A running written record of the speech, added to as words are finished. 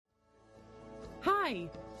Hi,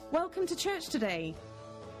 welcome to church today.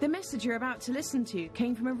 The message you're about to listen to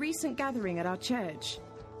came from a recent gathering at our church.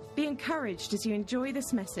 Be encouraged as you enjoy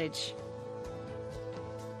this message.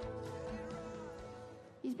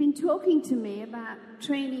 He's been talking to me about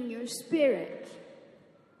training your spirit.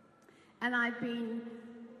 And I've been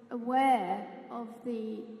aware of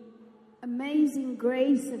the amazing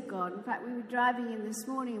grace of God. In fact, we were driving in this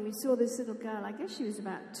morning and we saw this little girl. I guess she was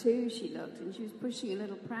about 2, she looked, and she was pushing a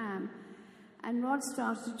little pram. And Rod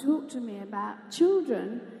started to talk to me about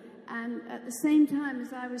children. And at the same time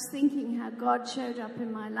as I was thinking how God showed up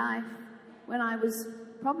in my life when I was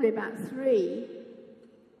probably about 3,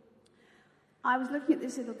 I was looking at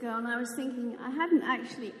this little girl and I was thinking I hadn't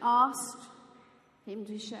actually asked him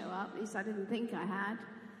to show up. At least I didn't think I had.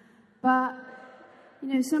 But,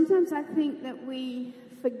 you know, sometimes I think that we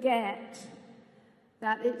forget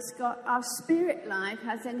that our spirit life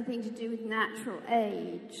has anything to do with natural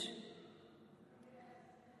age.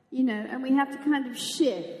 You know, and we have to kind of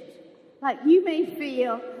shift. Like you may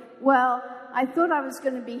feel, well, I thought I was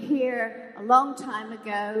going to be here a long time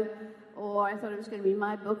ago, or I thought it was going to be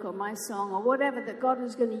my book or my song or whatever that God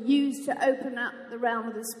was going to use to open up the realm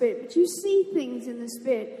of the Spirit. But you see things in the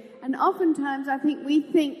Spirit, and oftentimes I think we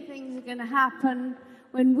think things are going to happen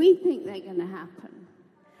when we think they're going to happen.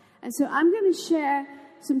 And so I'm going to share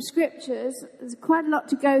some scriptures. There's quite a lot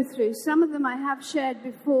to go through. Some of them I have shared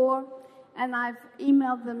before, and I've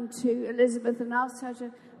emailed them to Elizabeth and asked her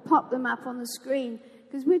to pop them up on the screen.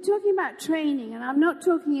 Because we're talking about training, and I'm not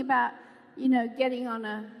talking about, you know, getting on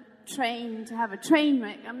a train to have a train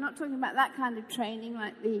wreck. I'm not talking about that kind of training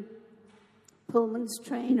like the Pullman's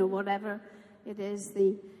train or whatever it is,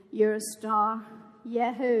 the Eurostar.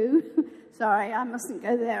 Yahoo! Sorry, I mustn't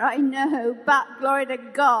go there. I know, but glory to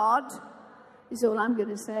God is all I'm going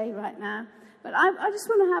to say right now. But I just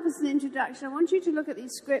want to have as an introduction, I want you to look at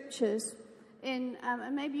these scriptures and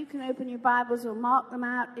maybe you can open your Bibles or mark them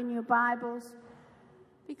out in your Bibles,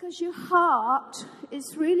 because your heart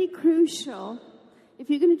is really crucial. If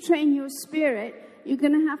you're going to train your spirit, you're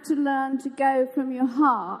going to have to learn to go from your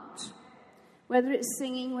heart, whether it's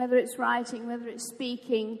singing, whether it's writing, whether it's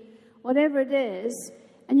speaking, whatever it is,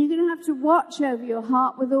 and you're going to have to watch over your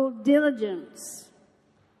heart with all diligence.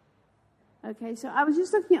 Okay, so I was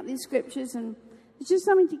just looking at these scriptures, and it's just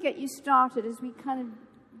something to get you started as we kind of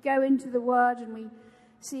go into the Word and we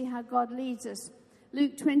see how God leads us.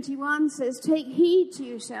 Luke 21 says, take heed to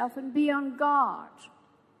yourself and be on guard.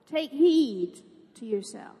 Take heed to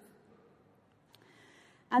yourself.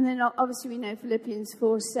 And then obviously we know Philippians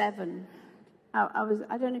 4:7. I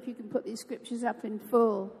don't know if you can put these scriptures up in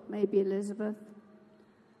full, maybe Elizabeth,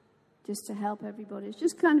 just to help everybody. It's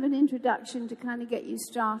just kind of an introduction to kind of get you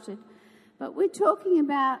started. But we're talking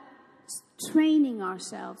about training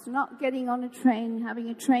ourselves, not getting on a train, having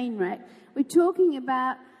a train wreck. We're talking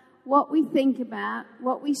about what we think about,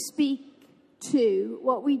 what we speak to,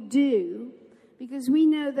 what we do, because we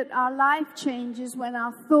know that our life changes when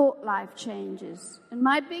our thought life changes. And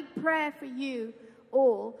my big prayer for you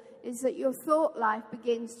all is that your thought life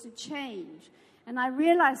begins to change. And I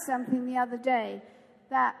realized something the other day,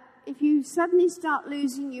 that if you suddenly start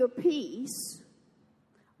losing your peace,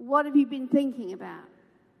 what have you been thinking about?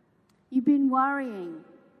 You've been worrying.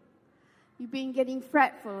 You've been getting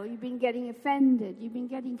fretful. You've been getting offended. You've been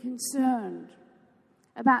getting concerned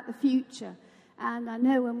about the future. And I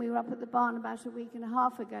know when we were up at the barn about a week and a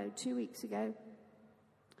half ago, 2 weeks ago,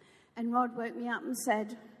 and Rod woke me up and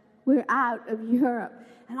said, we're out of Europe.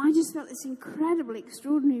 And I just felt this incredible,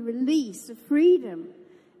 extraordinary release of freedom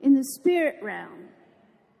in the spirit realm.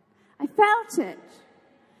 I felt it.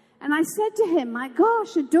 And I said to him, my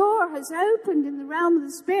gosh, a door has opened in the realm of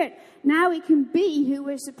the Spirit. Now we can be who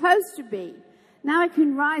we're supposed to be. Now I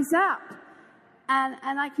can rise up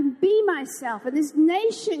and I can be myself. And this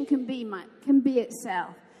nation can be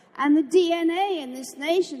itself. And the DNA in this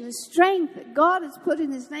nation, the strength that God has put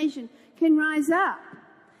in this nation can rise up.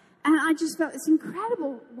 And I just felt this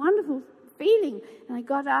incredible, wonderful feeling. And I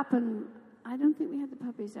got up and I don't think we had the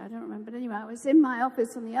puppies there, I don't remember. But anyway, I was in my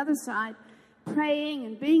office on the other side, praying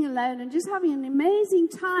and being alone and just having an amazing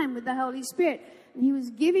time with the Holy Spirit. And he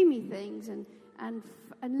was giving me things and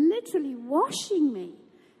literally washing me.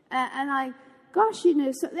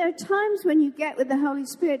 So there are times when you get with the Holy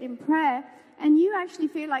Spirit in prayer and you actually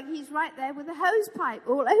feel like he's right there with a hose pipe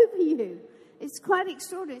all over you. It's quite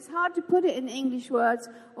extraordinary. It's hard to put it in English words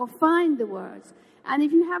or find the words. And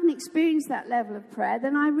if you haven't experienced that level of prayer,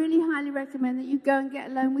 then I really highly recommend that you go and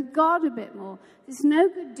get alone with God a bit more. It's no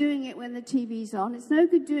good doing it when the TV's on. It's no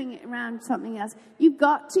good doing it around something else. You've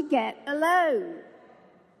got to get alone.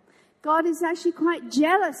 God is actually quite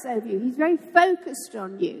jealous of you. He's very focused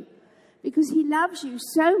on you. because he loves you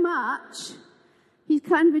so much, he's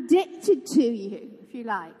kind of addicted to you, if you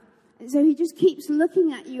like. And so he just keeps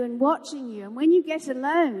looking at you and watching you. And when you get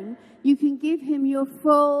alone, you can give him your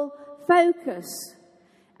full focus.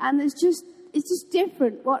 And it's just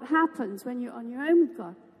different what happens when you're on your own with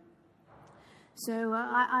God. So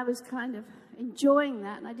I was kind of enjoying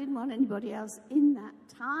that, and I didn't want anybody else in that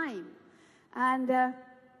time. And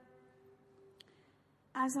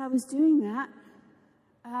as I was doing that,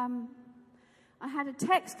 I had a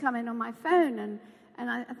text come in on my phone, and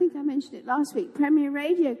I think I mentioned it last week. Premier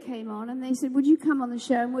Radio came on, and they said, would you come on the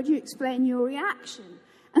show, and would you explain your reaction?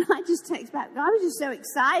 And I just texted back. I was just so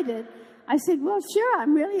excited. I said, well, sure,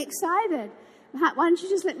 I'm really excited. Why don't you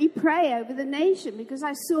just let me pray over the nation? Because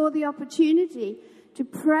I saw the opportunity to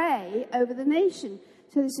pray over the nation.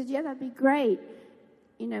 So they said, yeah, that'd be great.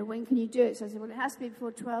 You know, when can you do it? So I said, well, it has to be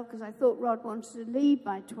before 12, because I thought Rod wanted to leave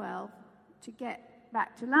by 12 to get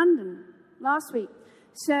back to London last week.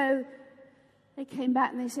 So they came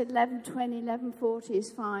back and they said 11:20, 11:40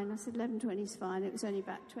 is fine. I said 11:20 is fine. It was only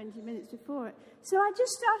about 20 minutes before it. So I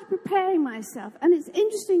just started preparing myself. And it's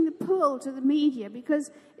interesting, the pull to the media, because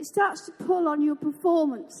it starts to pull on your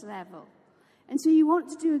performance level. And so you want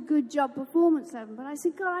to do a good job performance level. But I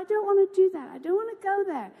said, God, I don't want to do that. I don't want to go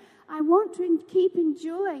there. I want to keep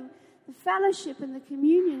enjoying the fellowship and the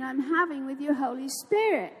communion I'm having with your Holy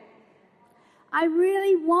Spirit. I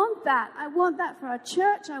really want that. I want that for our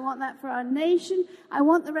church. I want that for our nation. I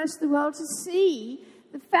want the rest of the world to see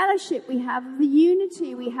the fellowship we have, the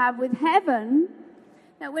unity we have with heaven,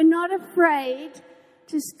 that we're not afraid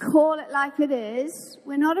to call it like it is.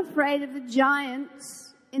 We're not afraid of the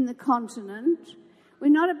giants in the continent. We're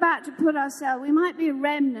not about to put ourselves, we might be a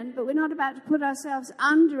remnant, but we're not about to put ourselves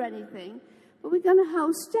under anything, but we're going to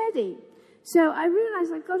hold steady. So I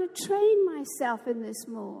realized I've got to train myself in this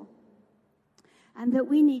more. And that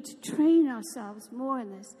we need to train ourselves more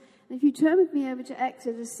in this. And if you turn with me over to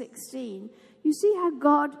Exodus 16, you see how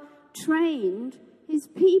God trained his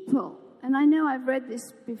people. And I know I've read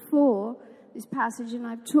this before, this passage, and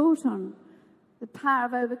I've taught on the power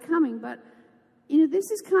of overcoming. But, you know,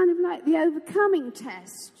 this is kind of like the overcoming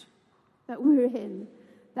test that we're in,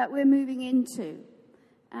 that we're moving into.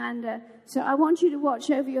 And so I want you to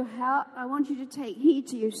watch over your heart. I want you to take heed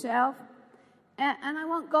to yourself. And I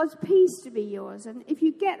want God's peace to be yours. And if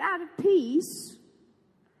you get out of peace,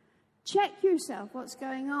 check yourself what's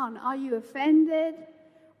going on. Are you offended?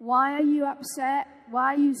 Why are you upset?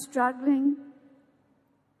 Why are you struggling?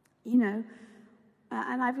 You know,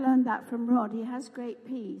 and I've learned that from Rod. He has great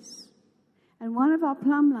peace. And one of our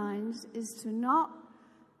plumb lines is to not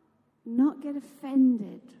get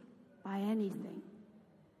offended by anything.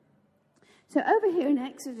 So over here in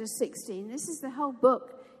Exodus 16, this is the whole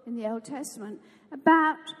book in the Old Testament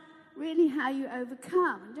about really how you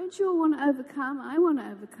overcome. And don't you all want to overcome? I want to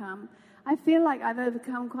overcome. I feel like I've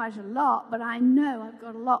overcome quite a lot, but I know I've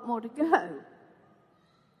got a lot more to go.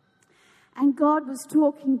 And God was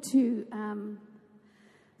talking to,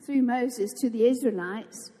 through Moses, to the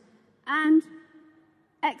Israelites. And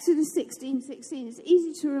Exodus 16:16 is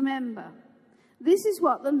easy to remember. This is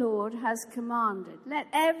what the Lord has commanded. Let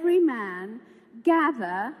every man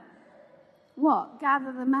gather what?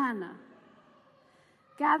 Gather the manna.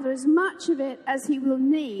 Gather as much of it as he will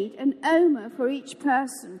need, an omer for each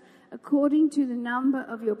person, according to the number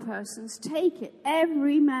of your persons. Take it,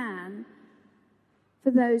 every man,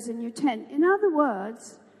 for those in your tent. In other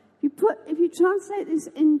words, if you translate this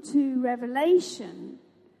into Revelation,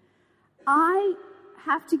 I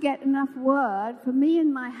have to get enough word for me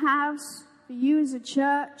and my house, for you as a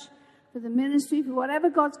church, for the ministry, for whatever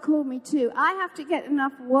God's called me to. I have to get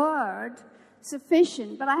enough word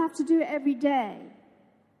sufficient, but I have to do it every day.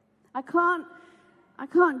 I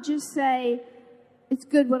can't just say it's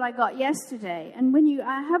good what I got yesterday. And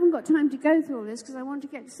I haven't got time to go through all this because I want to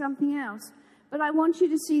get to something else. But I want you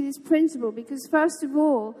to see this principle because first of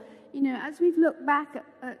all, you know, as we've looked back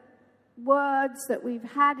at words that we've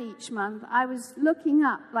had each month, I was looking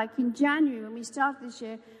up, like in January when we started this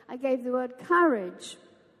year, I gave the word courage.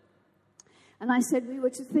 And I said we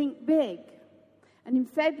were to think big. And in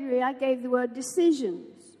February, I gave the word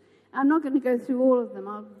decisions. I'm not going to go through all of them.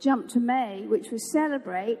 I'll jump to May, which was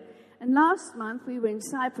celebrate. And last month, we were in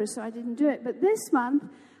Cyprus, so I didn't do it. But this month,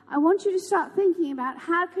 I want you to start thinking about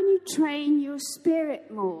how can you train your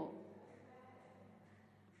spirit more?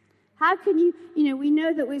 How can you know, we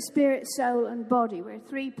know that we're spirit, soul, and body. We're a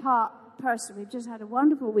three-part person. We've just had a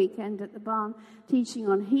wonderful weekend at the barn teaching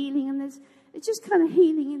on healing. And it's just kind of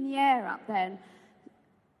healing in the air up there.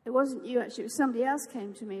 It wasn't you, actually. It was somebody else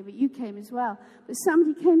came to me, but you came as well. But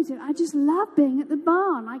somebody came and said, I just love being at the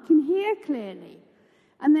barn. I can hear clearly.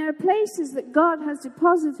 And there are places that God has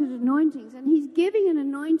deposited anointings, and he's giving an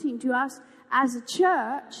anointing to us as a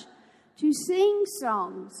church to sing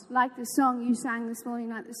songs, like the song you sang this morning,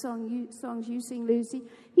 like the songs you sing, Lucy.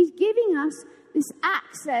 He's giving us this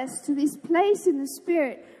access to this place in the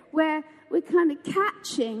Spirit where we're kind of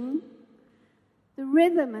catching the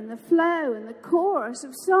rhythm and the flow and the chorus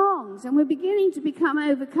of songs, and we're beginning to become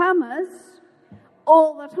overcomers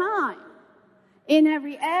all the time in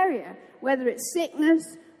every area, whether it's sickness,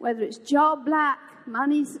 whether it's job lack,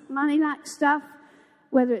 money lack stuff,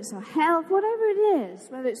 whether it's our health, whatever it is,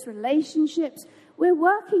 whether it's relationships. We're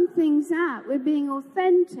working things out. We're being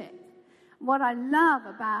authentic. What I love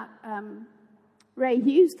about Ray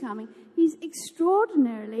Hughes coming, he's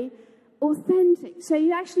extraordinarily authentic. So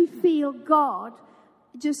you actually feel God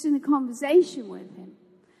just in a conversation with him.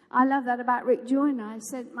 I love that about Rick Joyner. I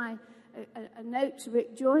sent a note to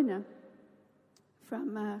Rick Joyner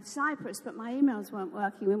from Cyprus, but my emails weren't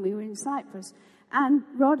working when we were in Cyprus. And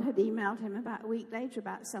Rod had emailed him about a week later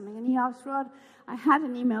about something, and he asked Rod, I had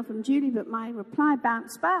an email from Julie, but my reply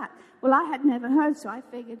bounced back. Well, I had never heard, so I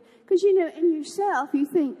figured, because, you know, in yourself, you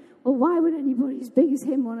think, well, why would anybody as big as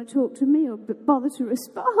him want to talk to me or bother to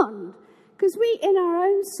respond? Because we, in our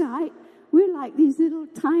own sight, we're like these little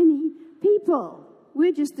tiny people.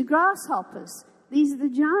 We're just the grasshoppers. These are the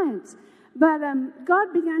giants. But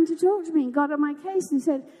God began to talk to me and got on my case and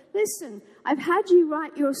said, listen, I've had you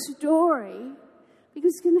write your story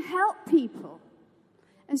because it's going to help people.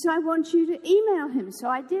 And so I want you to email him. So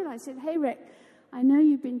I did. I said, hey, Rick, I know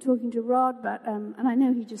you've been talking to Rod, but and I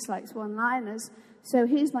know he just likes one-liners. So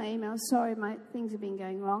here's my email. Sorry, my things have been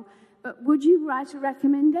going wrong. But would you write a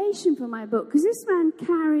recommendation for my book? Because this man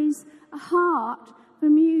carries a heart for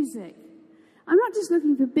music. I'm not just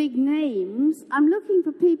looking for big names. I'm looking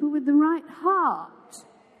for people with the right heart.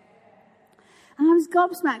 And I was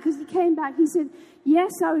gobsmacked because he came back. He said,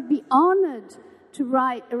 yes, I would be honored to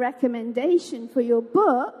write a recommendation for your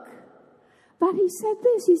book. But he said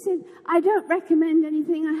this. He said, I don't recommend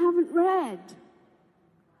anything I haven't read.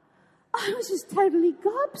 I was just totally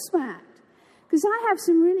gobsmacked. Because I have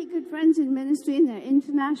some really good friends in ministry, and they're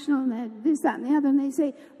international, and they're this, that, and the other, and they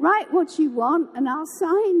say, write what you want, and I'll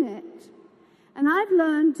sign it. And I've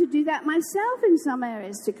learned to do that myself in some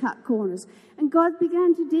areas, to cut corners. And God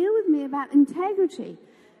began to deal with me about integrity.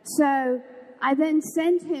 So I then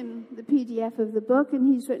sent him the PDF of the book, and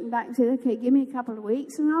he's written back and said, okay, give me a couple of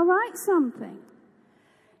weeks, and I'll write something.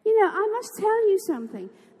 You know, I must tell you something.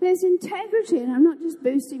 There's integrity, and I'm not just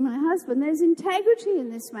boosting my husband. There's integrity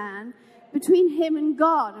in this man between him and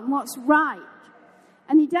God and what's right.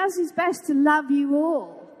 And he does his best to love you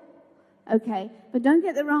all. Okay? But don't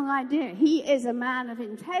get the wrong idea. He is a man of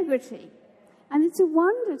integrity. And it's a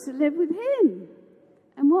wonder to live with him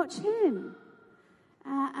and watch him.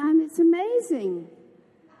 And it's amazing.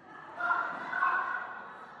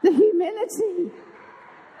 The humility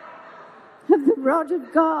of the rod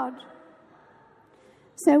of God.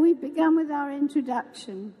 So we've begun with our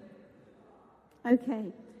introduction. Okay.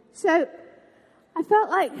 So I felt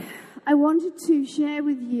like I wanted to share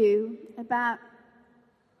with you about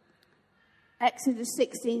Exodus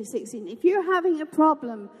 16:16. If you're having a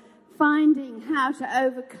problem finding how to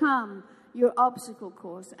overcome your obstacle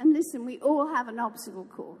course, and listen, we all have an obstacle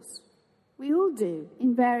course. We all do,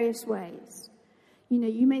 in various ways. You know,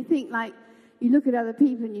 you may think like, you look at other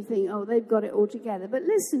people and you think, oh, they've got it all together. But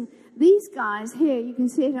listen, these guys here, you can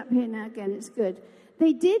see it up here now again, it's good.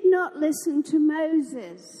 They did not listen to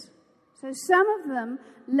Moses. So some of them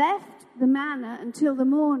left the manna until the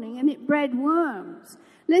morning and it bred worms.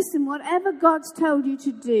 Listen, whatever God's told you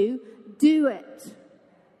to do, do it.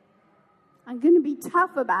 I'm going to be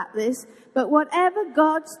tough about this, but whatever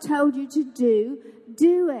God's told you to do,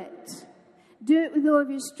 do it. Do it with all of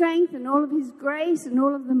your strength and all of his grace and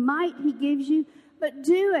all of the might he gives you, but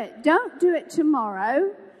do it. Don't do it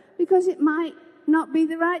tomorrow because it might not be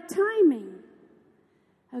the right timing.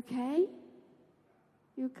 Okay?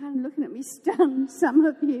 You're kind of looking at me stunned, some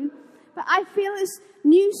of you. But I feel this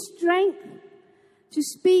new strength to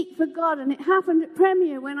speak for God. And it happened at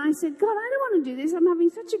Premier when I said, God, I don't want to do this. I'm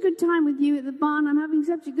having such a good time with you at the barn. I'm having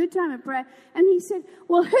such a good time at prayer. And he said,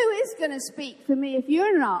 well, who is going to speak for me if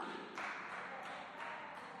you're not?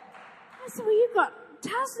 I said, well, you've got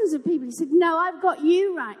dozens of people. He said, no, I've got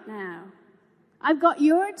you right now. I've got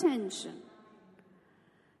your attention.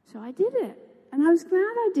 So I did it. And I was glad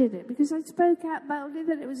I did it because I spoke out boldly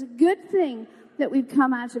that it was a good thing that we've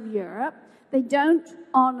come out of Europe. They don't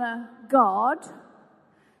honor God.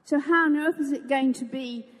 So how on earth is it going to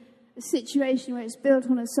be a situation where it's built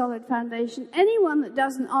on a solid foundation? Anyone that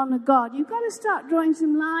doesn't honor God, you've got to start drawing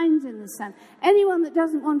some lines in the sand. Anyone that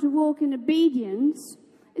doesn't want to walk in obedience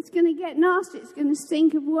going to get nasty. It's going to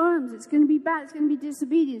stink of worms. It's going to be bad. It's going to be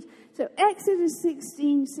disobedience. So Exodus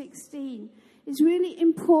 16:16 is a really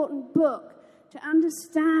important book to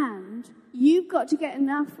understand. You've got to get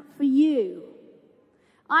enough for you.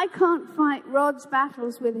 I can't fight Rod's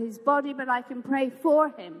battles with his body, but I can pray for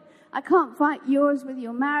him. I can't fight yours with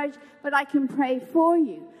your marriage, but I can pray for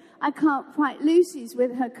you. I can't fight Lucy's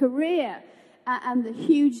with her career and the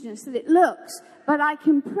hugeness that it looks, but I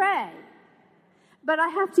can pray. But I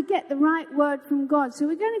have to get the right word from God. So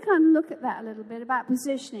we're going to kind of look at that a little bit about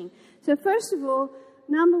positioning. So first of all,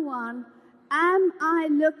 number one, am I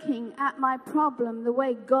looking at my problem the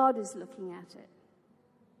way God is looking at it?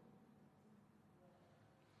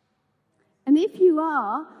 And if you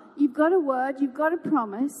are, you've got a word, you've got a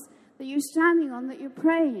promise that you're standing on, that you're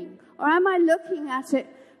praying. Or am I looking at it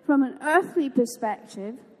from an earthly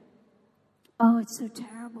perspective? Oh, it's so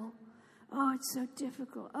terrible. Oh, it's so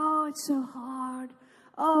difficult. Oh, it's so hard.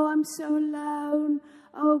 Oh, I'm so alone.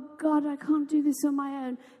 Oh, God, I can't do this on my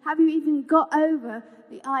own. Have you even got over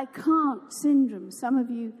the I can't syndrome? Some of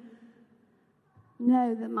you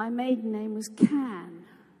know that my maiden name was Can.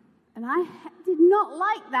 And I did not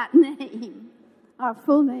like that name. Our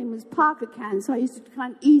full name was Parker Can, so I used to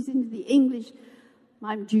kind of ease into the English,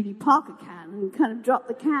 I'm Judy Parker Can, and kind of drop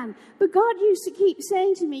the can. But God used to keep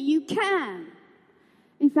saying to me, you can.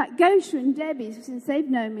 In fact, Gosha and Debbie, since they've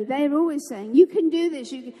known me, they're always saying, you can do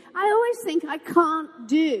this. You can. I always think I can't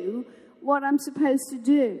do what I'm supposed to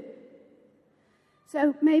do.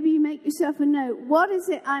 So maybe you make yourself a note. What is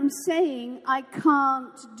it I'm saying I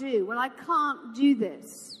can't do? Well, I can't do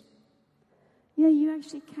this. Yeah, you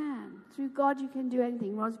actually can. Through God, you can do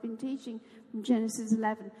anything. Rod's been teaching from Genesis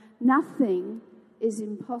 11. Nothing is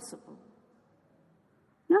impossible.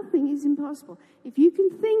 Nothing is impossible. If you can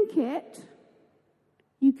think it,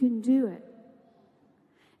 you can do it.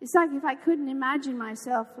 It's like if I couldn't imagine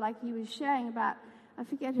myself, like he was sharing about, I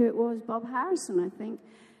forget who it was, Bob Harrison, I think.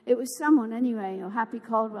 It was someone anyway, or Happy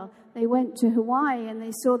Caldwell. They went to Hawaii and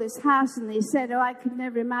they saw this house and they said, oh, I could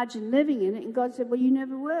never imagine living in it. And God said, well, you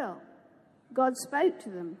never will. God spoke to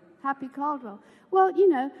them. Happy Caldwell. Well, you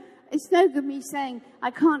know, it's no good me saying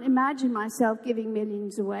I can't imagine myself giving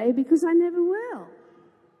millions away because I never will.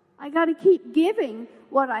 I got to keep giving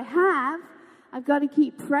what I have. I've got to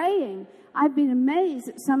keep praying. I've been amazed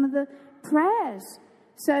at some of the prayers.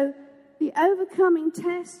 So the overcoming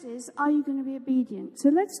test is, are you going to be obedient? So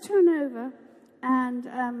let's turn over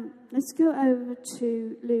and let's go over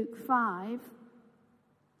to Luke 5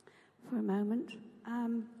 for a moment.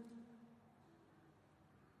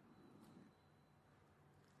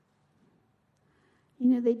 You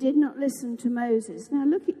know, they did not listen to Moses. Now,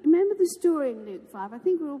 remember the story in Luke 5. I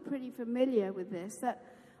think we're all pretty familiar with this, that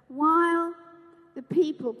while the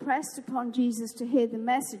people pressed upon Jesus to hear the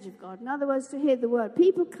message of God, in other words, to hear the word.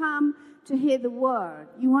 People come to hear the word.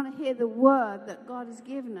 You want to hear the word that God has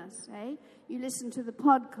given us, eh? You listen to the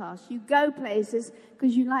podcast. You go places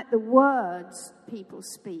because you like the words people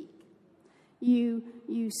speak. You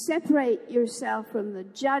separate yourself from the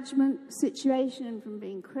judgment situation and from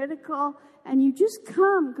being critical, and you just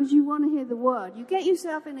come because you want to hear the word. You get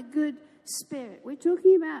yourself in a good spirit. We're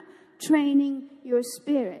talking about training your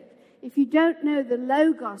spirit. If you don't know the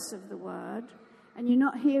logos of the word and you're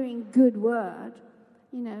not hearing good word,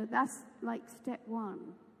 you know, that's like step one.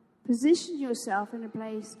 Position yourself in a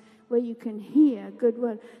place where you can hear good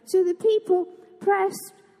word. So the people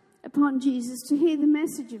pressed upon Jesus to hear the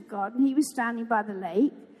message of God, and he was standing by the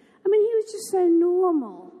lake. I mean, he was just so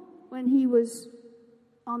normal when he was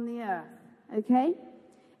on the earth, okay?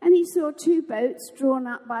 And he saw two boats drawn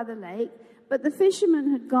up by the lake, but the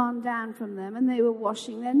fishermen had gone down from them, and they were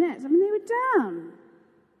washing their nets. I mean, they were down.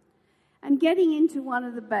 And getting into one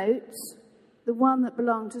of the boats, the one that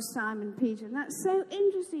belonged to Simon Peter, and that's so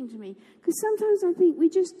interesting to me, because sometimes I think we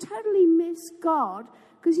just totally miss God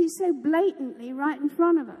because he's so blatantly right in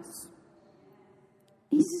front of us.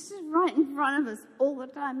 He's just right in front of us all the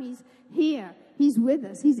time. He's here. He's with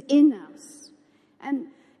us. He's in us. And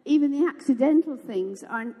even the accidental things,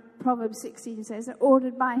 Proverbs 16 says, are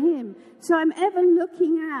ordered by him. So I'm ever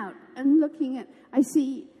looking out and looking at, I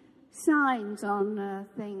see signs on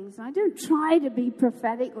things. I don't try to be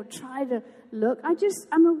prophetic or try to look.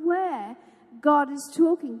 I'm aware God is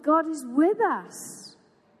talking. God is with us.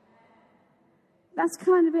 That's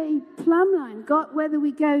kind of a plumb line. God, whether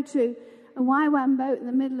we go to a YWAM boat in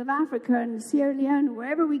the middle of Africa and Sierra Leone or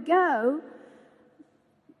wherever we go,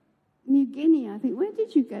 New Guinea, I think. Where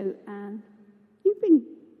did you go, Anne? You've been,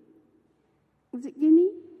 was it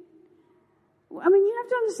Guinea? I mean, you have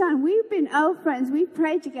to understand, we've been old friends. We've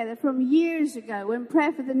prayed together from years ago when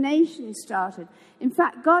Prayer for the Nation started. In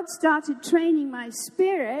fact, God started training my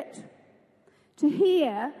spirit to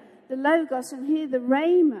hear the Logos and hear the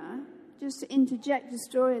Rhema. Just to interject a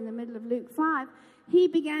story in the middle of Luke 5, he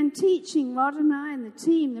began teaching Rod and I and the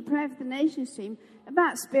team, the Prayer for the Nations team,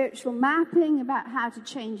 about spiritual mapping, about how to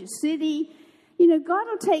change a city. You know, God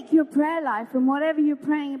will take your prayer life from whatever you're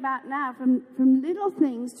praying about now, from little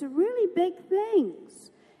things to really big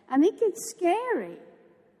things. And it gets scary.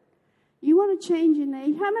 You want to change a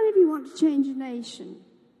nation. How many of you want to change a nation?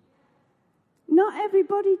 Not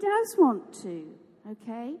everybody does want to,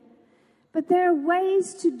 okay? But there are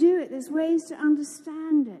ways to do it. There's ways to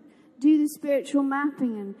understand it. Do the spiritual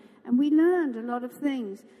mapping, and we learned a lot of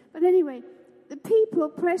things. But anyway, the people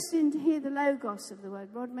pressed in to hear the Logos of the word.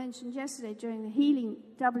 Rod mentioned yesterday during the healing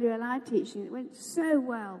WLI teaching, it went so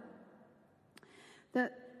well,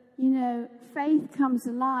 that, you know, faith comes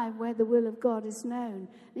alive where the will of God is known.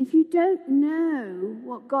 And if you don't know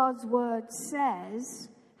what God's word says,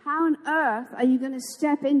 how on earth are you going to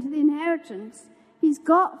step into the inheritance he's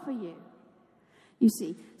got for you? You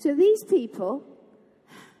see, so these people,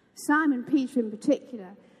 Simon Peter in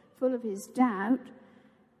particular, full of his doubt,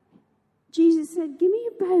 Jesus said, give me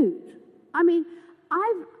a boat. I mean,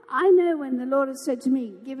 I know when the Lord has said to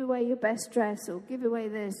me, give away your best dress or give away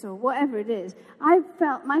this or whatever it is, I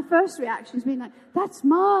felt my first reaction has been like, that's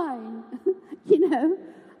mine. You know,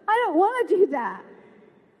 I don't want to do that.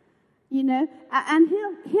 You know, and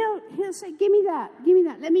he'll say, give me that,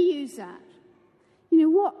 let me use that. You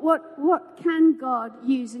know, what can God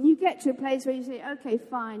use? And you get to a place where you say, okay,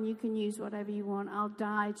 fine, you can use whatever you want. I'll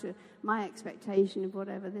die to my expectation of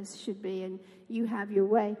whatever this should be, and you have your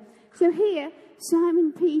way. So here,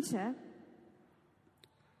 Simon Peter,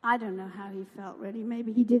 I don't know how he felt really.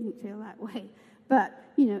 Maybe he didn't feel that way. But,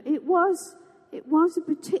 you know, it was a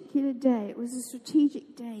particular day. It was a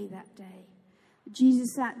strategic day that day.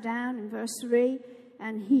 Jesus sat down in verse 3,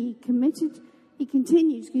 and he continued,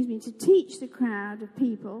 to teach the crowd of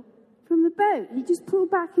people from the boat. He just pulled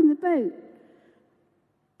back in the boat.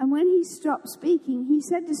 And when he stopped speaking, he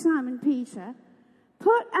said to Simon Peter,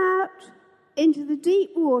 put out into the deep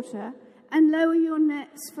water and lower your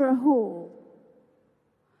nets for a haul.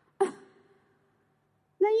 Now,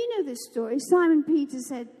 you know this story. Simon Peter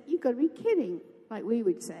said, you've got to be kidding, like we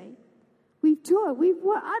would say.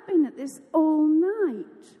 I've been at this all night,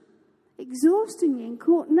 exhaustingly, and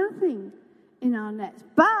caught nothing in our nets.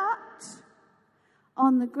 But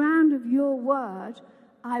on the ground of your word,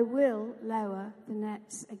 I will lower the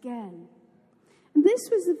nets again. And this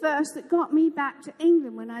was the verse that got me back to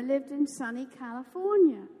England when I lived in sunny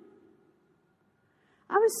California.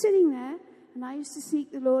 I was sitting there, and I used to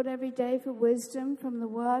seek the Lord every day for wisdom from the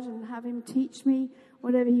word and have him teach me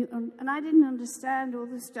whatever and I didn't understand all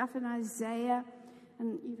the stuff in Isaiah.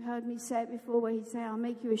 And you've heard me say it before, where he'd say, I'll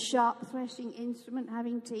make you a sharp threshing instrument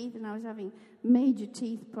having teeth. And I was having major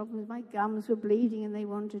teeth problems. My gums were bleeding and they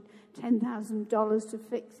wanted $10,000 to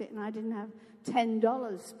fix it. And I didn't have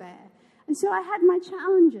 $10 spare. And so I had my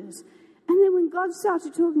challenges. And then when God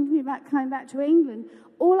started talking to me about coming back to England,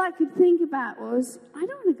 all I could think about was, I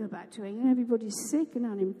don't want to go back to England. Everybody's sick and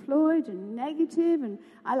unemployed and negative. And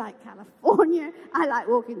I like California. I like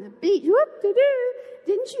walking the beach. Whoop-de-doo.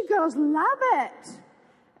 Didn't you girls love it?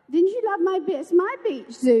 Didn't you love my beach? It's my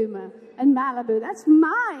beach, Zuma and Malibu. That's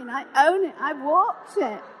mine. I own it. I walked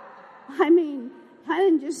it. I mean, I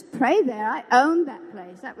didn't just pray there. I owned that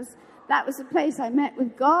place. That was the place I met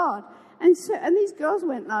with God. And these girls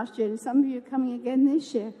went last year, and some of you are coming again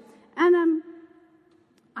this year. And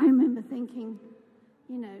I remember thinking,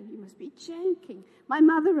 you know, you must be joking. My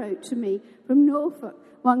mother wrote to me from Norfolk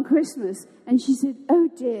one Christmas, and she said, oh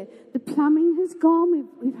dear, the plumbing has gone.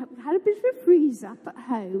 We've had a bit of a freeze-up at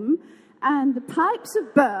home, and the pipes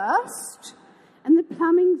have burst, and the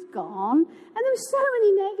plumbing's gone, and there were so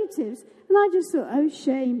many negatives. And I just thought, oh,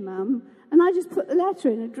 shame, Mum. And I just put the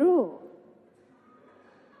letter in a drawer.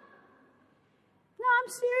 No, I'm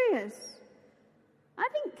serious. I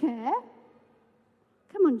didn't care.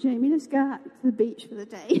 Come on, Jamie, let's go out to the beach for the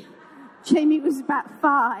day. Jamie was about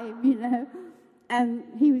 5, you know, and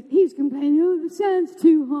he was complaining, oh, the sand's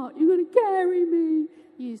too hot, you've got to carry me,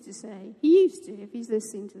 he used to say. He used to, if he's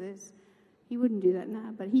listening to this. He wouldn't do that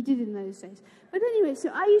now, but he did in those days. But anyway, so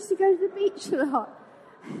I used to go to the beach a lot.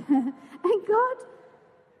 And God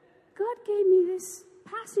gave me this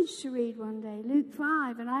passage to read one day, Luke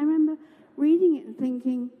 5, and I remember reading it and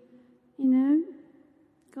thinking, you know,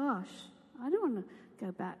 gosh, I don't want to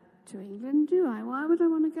go back to England, do I? Why would I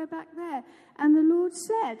want to go back there? And the Lord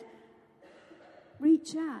said,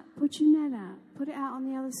 reach out, put your net out, put it out on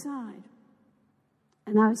the other side.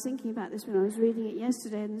 And I was thinking about this when I was reading it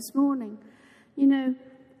yesterday and this morning. You know,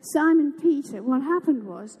 Simon Peter, what happened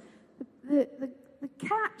was, the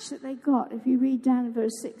catch that they got, if you read down in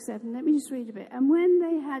verse 6, 7, let me just read a bit. And when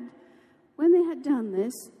they had done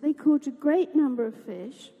this, they caught a great number of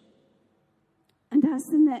fish. And as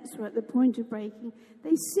the nets were at the point of breaking,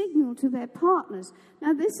 they signaled to their partners.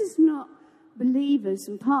 Now, this is not believers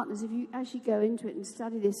and partners. If you actually go into it and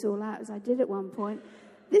study this all out, as I did at one point,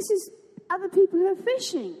 this is other people who are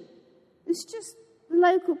fishing. It's just the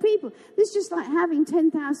local people. This is just like having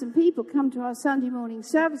 10,000 people come to our Sunday morning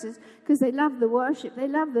services because they love the worship, they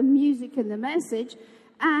love the music and the message.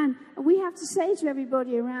 And we have to say to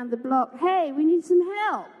everybody around the block, hey, we need some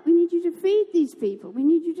help. We need you to feed these people. We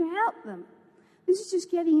need you to help them. This is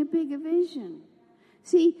just getting a bigger vision.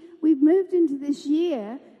 See, we've moved into this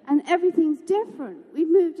year and everything's different. We've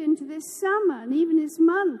moved into this summer and even this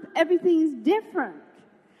month, everything is different.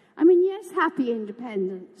 I mean, yes, happy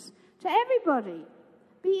independence to everybody.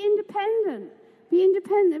 Be independent. Be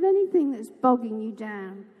independent of anything that's bogging you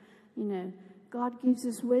down. You know, God gives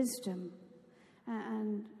us wisdom.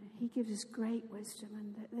 And he gives us great wisdom.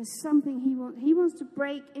 And there's something he wants to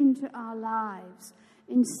break into our lives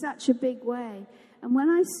in such a big way. And when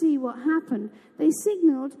I see what happened, they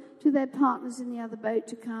signaled to their partners in the other boat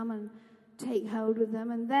to come and take hold of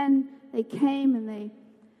them. And then they came and they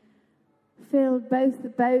filled both the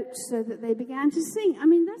boats so that they began to sing. I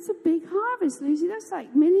mean, that's a big harvest, Lucy. That's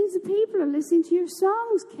like millions of people are listening to your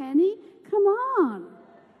songs, Kenny. Come on.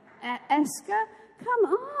 Eska,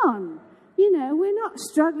 come on. You know, we're not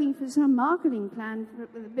struggling for some marketing plan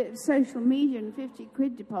with a bit of social media and 50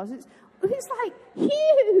 quid deposits. It's like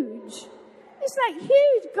huge. It's like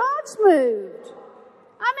huge. God's moved.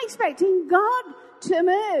 I'm expecting God to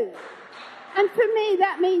move. And for me,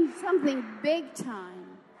 that means something big time.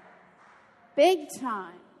 Big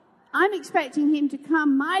time. I'm expecting him to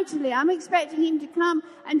come mightily. I'm expecting him to come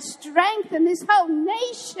and strengthen this whole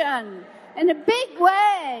nation in a big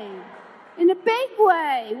way. In a big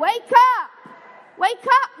way. Wake up. Wake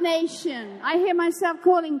up, nation. I hear myself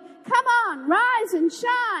calling, come on, rise and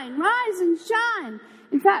shine, rise and shine.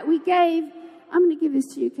 In fact, I'm going to give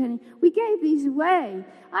this to you, Kenny. We gave these away.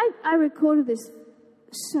 I recorded this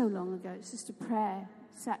so long ago. It's just a prayer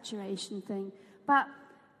saturation thing. But,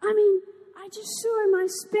 I mean, I just saw in my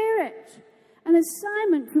spirit an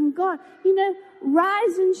assignment from God. You know,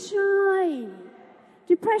 rise and shine.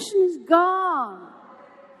 Depression is gone.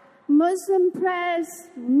 Muslim prayers,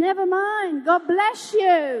 never mind. God bless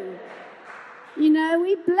you. You know,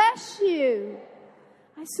 we bless you.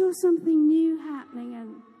 I saw something new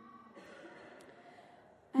happening.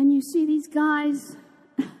 And you see these guys.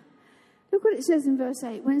 Look what it says in verse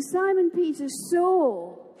 8. When Simon Peter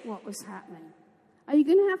saw what was happening. Are you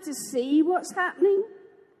going to have to see what's happening?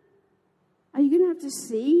 Are you going to have to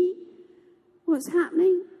see what's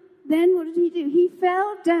happening? Then what did he do? He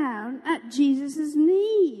fell down at Jesus'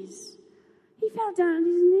 knees. He fell down at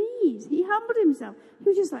his knees. He humbled himself. He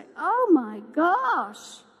was just like, oh my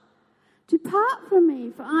gosh. Depart from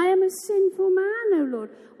me, for I am a sinful man, O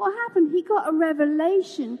Lord. What happened? He got a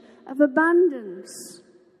revelation of abundance.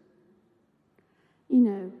 You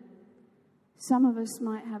know, some of us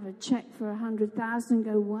might have a check for 100,000 and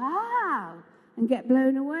go, wow, and get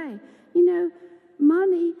blown away. You know,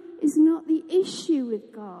 money is not the issue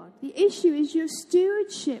with God. The issue is your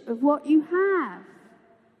stewardship of what you have.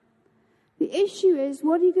 The issue is,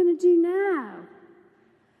 what are you going to do now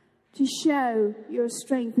to show your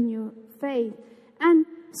strength and your faith? And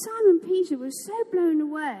Simon Peter was so blown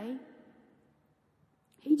away,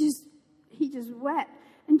 he just wept.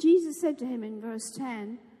 And Jesus said to him in verse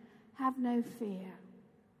 10, have no fear.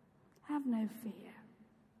 Have no fear.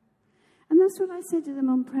 And that's what I said to them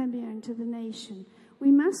on Premier and to the nation. We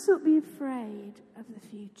must not be afraid of the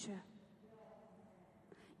future.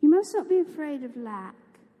 You must not be afraid of lack.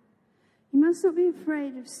 You must not be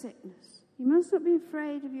afraid of sickness. You must not be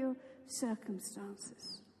afraid of your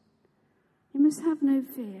circumstances. You must have no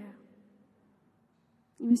fear.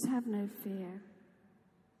 You must have no fear.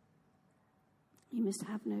 You must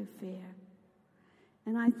have no fear.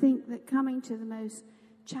 And I think that coming to the most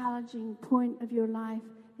challenging point of your life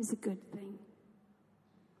is a good thing.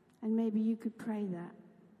 And maybe you could pray that,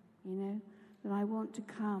 you know, that I want to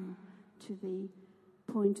come to the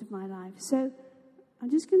point of my life. So I'm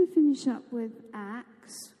just going to finish up with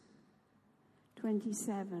Acts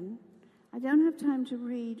 27. I don't have time to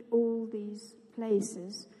read all these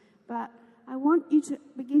places, but I want you to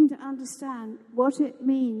begin to understand what it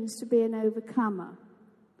means to be an overcomer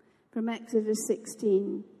from Exodus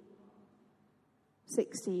 16.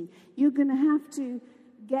 You're going to have to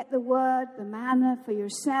get the word, the manna for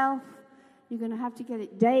yourself. You're going to have to get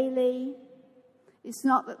it daily. It's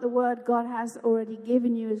not that the word God has already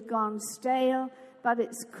given you has gone stale, but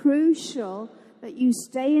it's crucial that you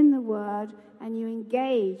stay in the word and you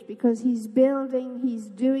engage, because he's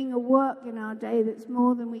doing a work in our day that's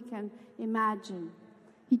more than we can imagine.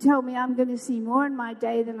 He told me I'm going to see more in my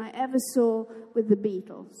day than I ever saw with the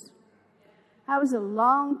Beatles. That was a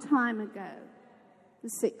long time ago,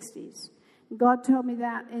 the 60s. God told me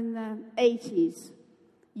that in the 80s.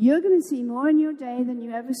 You're going to see more in your day than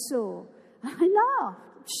you ever saw. I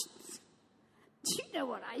laughed. Do you know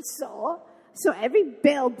what I saw? I saw every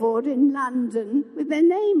billboard in London with their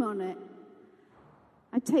name on it.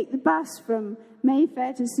 I'd take the bus from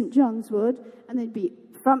Mayfair to St. John's Wood, and there'd be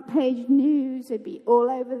front page news. They'd be all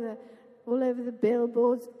over the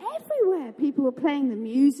billboards. Everywhere. People were playing the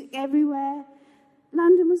music everywhere.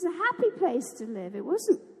 London was a happy place to live. It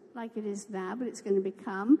wasn't like it is now, but it's going to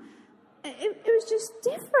become. It was just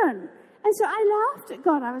different. And so I laughed at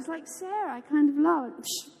God. I was like Sarah. I kind of laughed.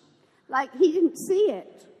 Like he didn't see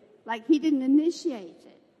it. Like he didn't initiate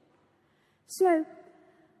it. So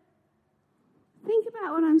think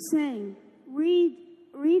about what I'm saying.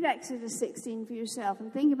 Read Exodus 16 for yourself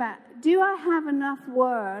and think about, do I have enough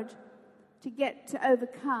word to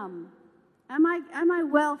overcome? Am I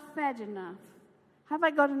well fed enough? Have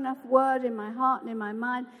I got enough word in my heart and in my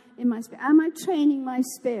mind, in my spirit? Am I training my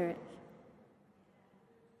spirit?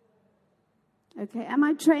 Okay, am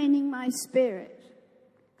I training my spirit?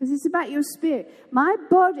 Because it's about your spirit. My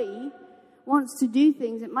body wants to do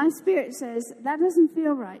things that my spirit says, that doesn't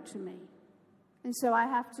feel right to me. And so I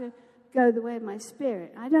have to go the way of my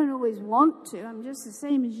spirit. I don't always want to. I'm just the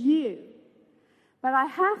same as you. But I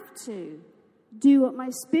have to do what my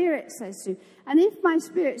spirit says to. And if my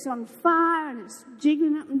spirit's on fire and it's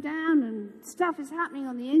jiggling up and down and stuff is happening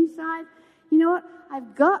on the inside, you know what?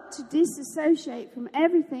 I've got to disassociate from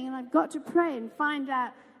everything, and I've got to pray and find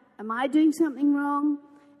out, am I doing something wrong?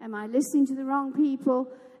 Am I listening to the wrong people?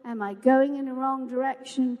 Am I going in the wrong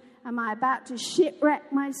direction? Am I about to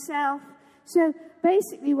shipwreck myself? So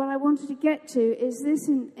basically what I wanted to get to is this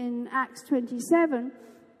in Acts 27,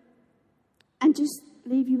 and just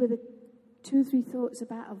leave you with 2 or 3 thoughts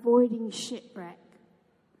about avoiding shipwreck.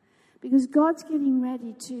 Because God's getting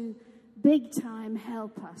ready to big time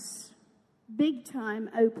help us. Big time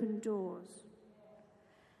open doors.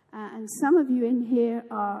 And some of you in here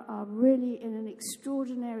are really in an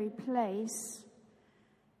extraordinary place,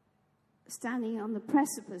 standing on the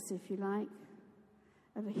precipice, if you like,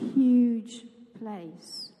 of a huge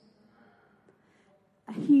place.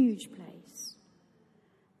 A huge place.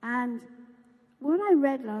 And what I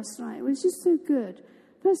read last night was just so good.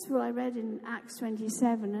 First of all, I read in Acts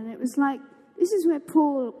 27, and it was like, this is where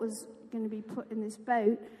Paul was going to be put in this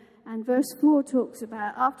boat. And verse 4 talks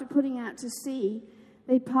about, after putting out to sea,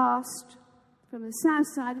 they passed from the south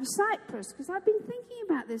side of Cyprus. Because I've been thinking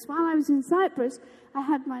about this. While I was in Cyprus, I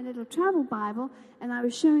had my little travel Bible, and I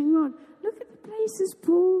was showing Rod, look at the places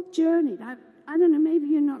Paul journeyed. I don't know, maybe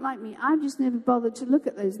you're not like me. I've just never bothered to look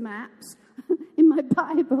at those maps in my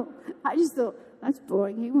Bible. I just thought, that's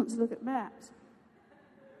boring. He wants to look at maps.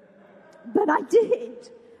 But I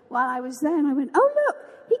did while I was there, and I went, oh, look.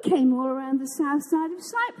 He came all around the south side of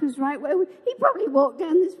Cyprus, right? He probably walked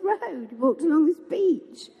down this road, walked along this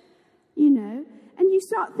beach, you know. And you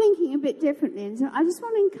start thinking a bit differently. And so I just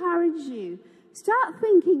want to encourage you, start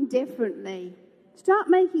thinking differently. Start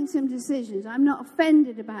making some decisions. I'm not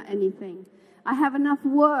offended about anything. I have enough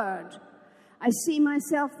word. I see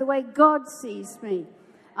myself the way God sees me.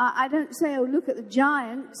 I don't say, oh, look at the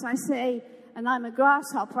giants. I say, and I'm a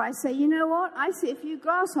grasshopper, I say, you know what? I see a few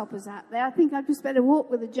grasshoppers out there. I think I just better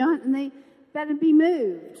walk with a giant, and they better be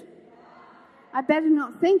moved. I better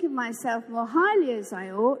not think of myself more highly as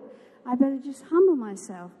I ought. I better just humble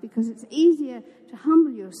myself, because it's easier to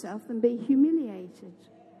humble yourself than be humiliated.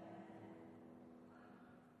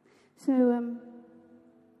 So,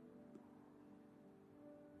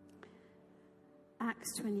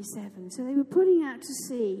 Acts 27. So they were putting out to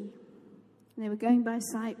sea. And they were going by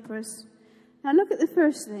Cyprus. Now look at the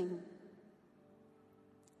first thing.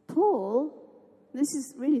 Paul, this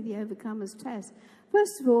is really the overcomer's test.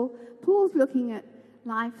 First of all, Paul's looking at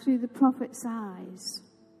life through the prophet's eyes.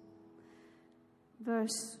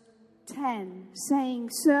 Verse 10, saying,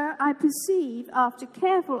 Sir, I perceive after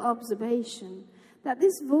careful observation that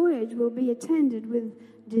this voyage will be attended with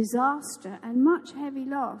disaster and much heavy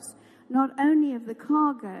loss, not only of the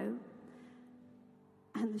cargo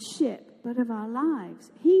and the ship, but of our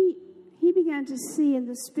lives. He began to see in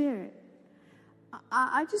the Spirit.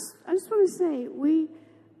 I just want to say,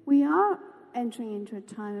 we are entering into a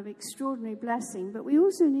time of extraordinary blessing, but we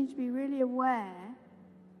also need to be really aware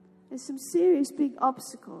There's some serious big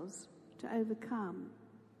obstacles to overcome.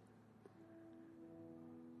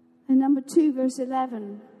 And number 2, verse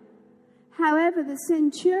 11. However, the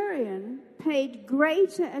centurion paid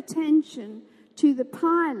greater attention to the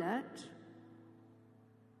pilot.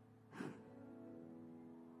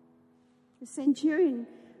 The centurion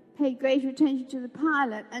paid greater attention to the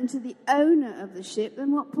pilot and to the owner of the ship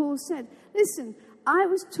than what Paul said. Listen, I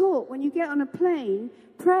was taught when you get on a plane,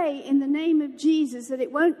 pray in the name of Jesus that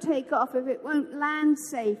it won't take off if it won't land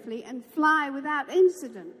safely and fly without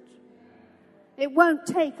incident. It won't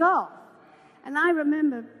take off. And I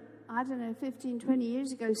remember, 15, 20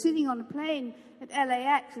 years ago, sitting on a plane at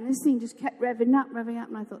LAX, and this thing just kept revving up,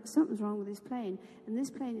 and I thought, something's wrong with this plane, and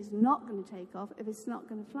this plane is not going to take off if it's not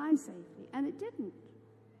going to fly safely. And it didn't.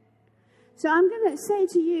 So I'm going to say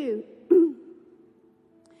to you,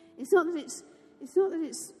 it's not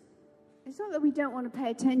that we don't want to pay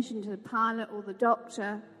attention to the pilot or the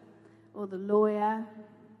doctor or the lawyer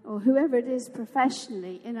or whoever it is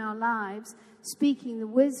professionally in our lives, speaking the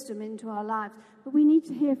wisdom into our lives, but we need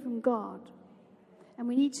to hear from God. And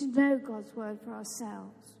we need to know God's word for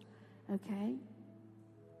ourselves. Okay?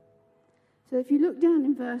 So if you look down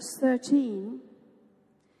in verse 13,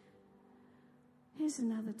 here's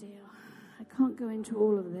another deal. I can't go into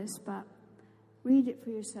all of this, but read it for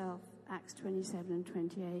yourself, Acts 27 and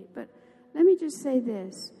 28. But let me just say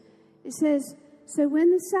this. It says, so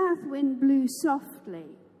when the south wind blew softly,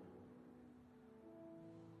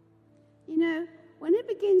 you know, when it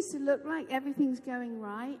begins to look like everything's going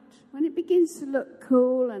right, when it begins to look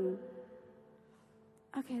cool and,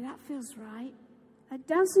 okay, that feels right, that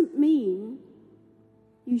doesn't mean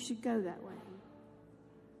you should go that way.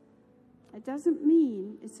 It doesn't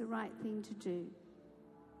mean it's the right thing to do.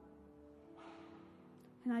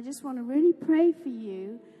 And I just want to really pray for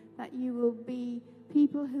you that you will be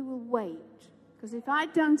people who will wait. Because if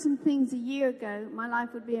I'd done some things a year ago, my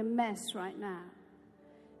life would be a mess right now.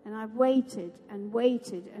 And I've waited and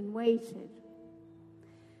waited and waited.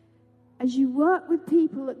 As you work with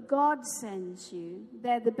people that God sends you,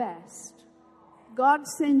 they're the best. God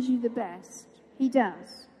sends you the best. He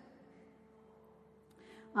does.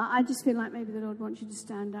 I just feel like maybe the Lord wants you to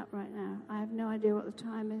stand up right now. I have no idea what the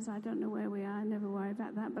time is. I don't know where we are. I never worry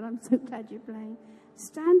about that, but I'm so glad you're playing.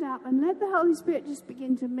 Stand up and let the Holy Spirit just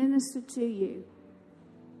begin to minister to you.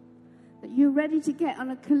 That you're ready to get on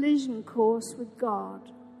a collision course with God.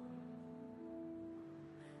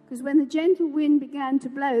 Because when the gentle wind began to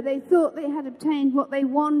blow, they thought they had obtained what they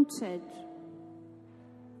wanted.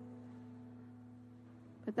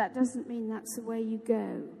 But that doesn't mean that's the way you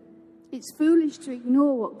go. It's foolish to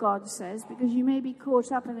ignore what God says because you may be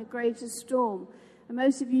caught up in a greater storm. And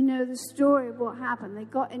most of you know the story of what happened. They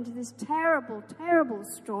got into this terrible, terrible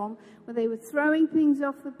storm where they were throwing things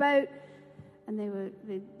off the boat, and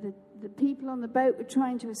the people on the boat were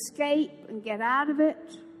trying to escape and get out of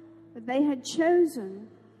it. But they had chosen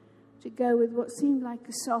to go with what seemed like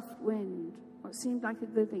a soft wind, what seemed like a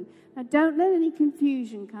good thing. Now, don't let any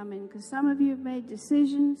confusion come in, because some of you have made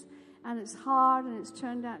decisions, and it's hard, and it's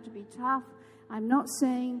turned out to be tough. I'm not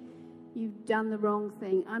saying you've done the wrong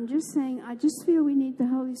thing. I'm just saying I just feel we need the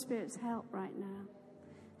Holy Spirit's help right now.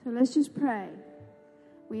 So let's just pray.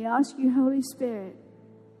 We ask you, Holy Spirit,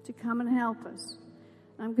 to come and help us.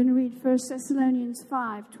 I'm going to read 1 Thessalonians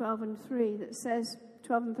 5, 12 and 3, that says,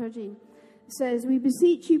 12 and 13. It says, we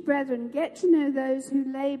beseech you, brethren, get to know those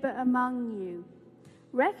who labor among you.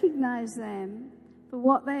 Recognize them for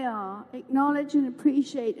what they are. Acknowledge and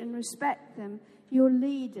appreciate and respect them, your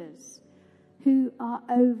leaders who are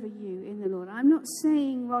over you in the Lord. I'm not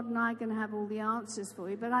saying Rod and I are going to have all the answers for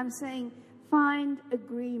you, but I'm saying find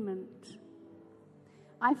agreement.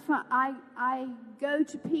 I go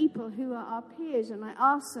to people who are our peers and I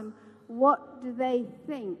ask them, what do they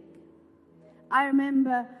think? I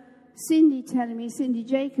remember Cindy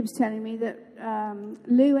Jacobs telling me that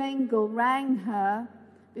Lou Engle rang her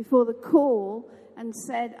before the call and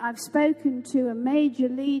said, I've spoken to a major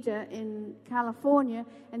leader in California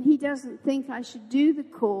and he doesn't think I should do the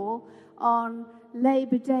call on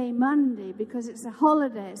Labor Day Monday because it's a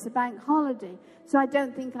holiday, it's a bank holiday. So I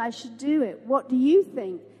don't think I should do it. What do you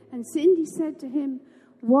think? And Cindy said to him,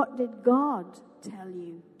 what did God tell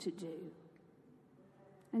you to do?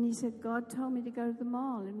 And he said, God told me to go to the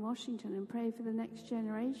mall in Washington and pray for the next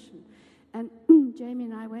generation. And Jamie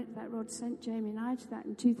and I went to that. Rod sent Jamie and I to that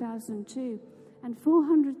in 2002. And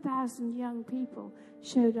 400,000 young people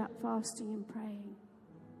showed up fasting and praying.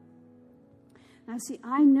 Now, see,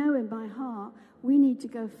 I know in my heart we need to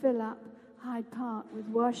go fill up Hyde Park with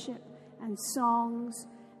worship and songs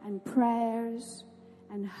and prayers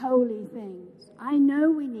and holy things. I know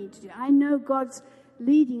we need to do. I know God's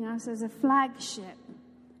leading us as a flagship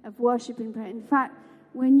of worship and prayer. In fact,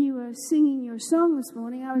 when you were singing your song this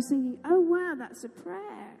morning, I was thinking, oh, wow, that's a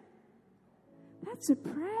prayer. That's a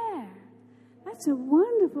prayer. That's a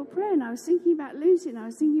wonderful prayer. And I was thinking about Lucy, and I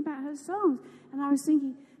was thinking about her songs, and I was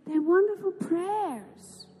thinking, they're wonderful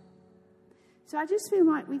prayers. So I just feel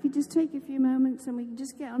like we could just take a few moments and we can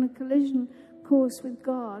just get on a collision course with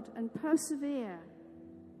God and persevere.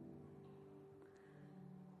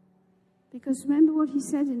 Because remember what he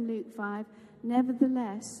said in Luke 5,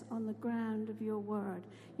 nevertheless, on the ground of your word.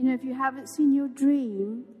 You know, if you haven't seen your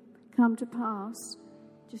dream come to pass,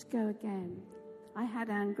 just go again. I had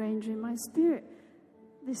Anne Granger in my spirit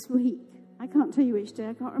this week. I can't tell you which day,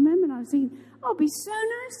 I can't remember. And I was thinking, oh, it'd be so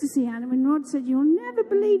nice to see Anne. And when Rod said, you'll never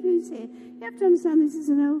believe who's here, you have to understand this is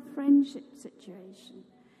an old friendship situation.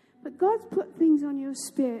 But God's put things on your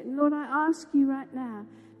spirit. And Lord, I ask you right now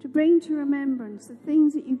to bring to remembrance the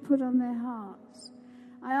things that you put on their hearts.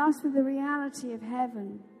 I ask for the reality of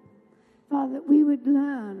heaven. Father, that we would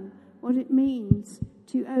learn what it means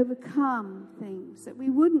to overcome things, that we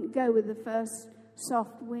wouldn't go with the first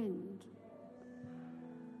soft wind.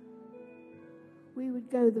 We would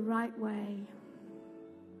go the right way.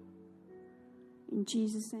 In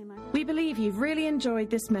Jesus' name, We believe you've really enjoyed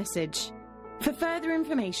this message. For further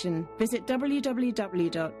information, visit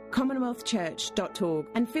www.commonwealthchurch.org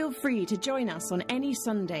and feel free to join us on any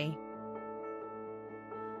Sunday.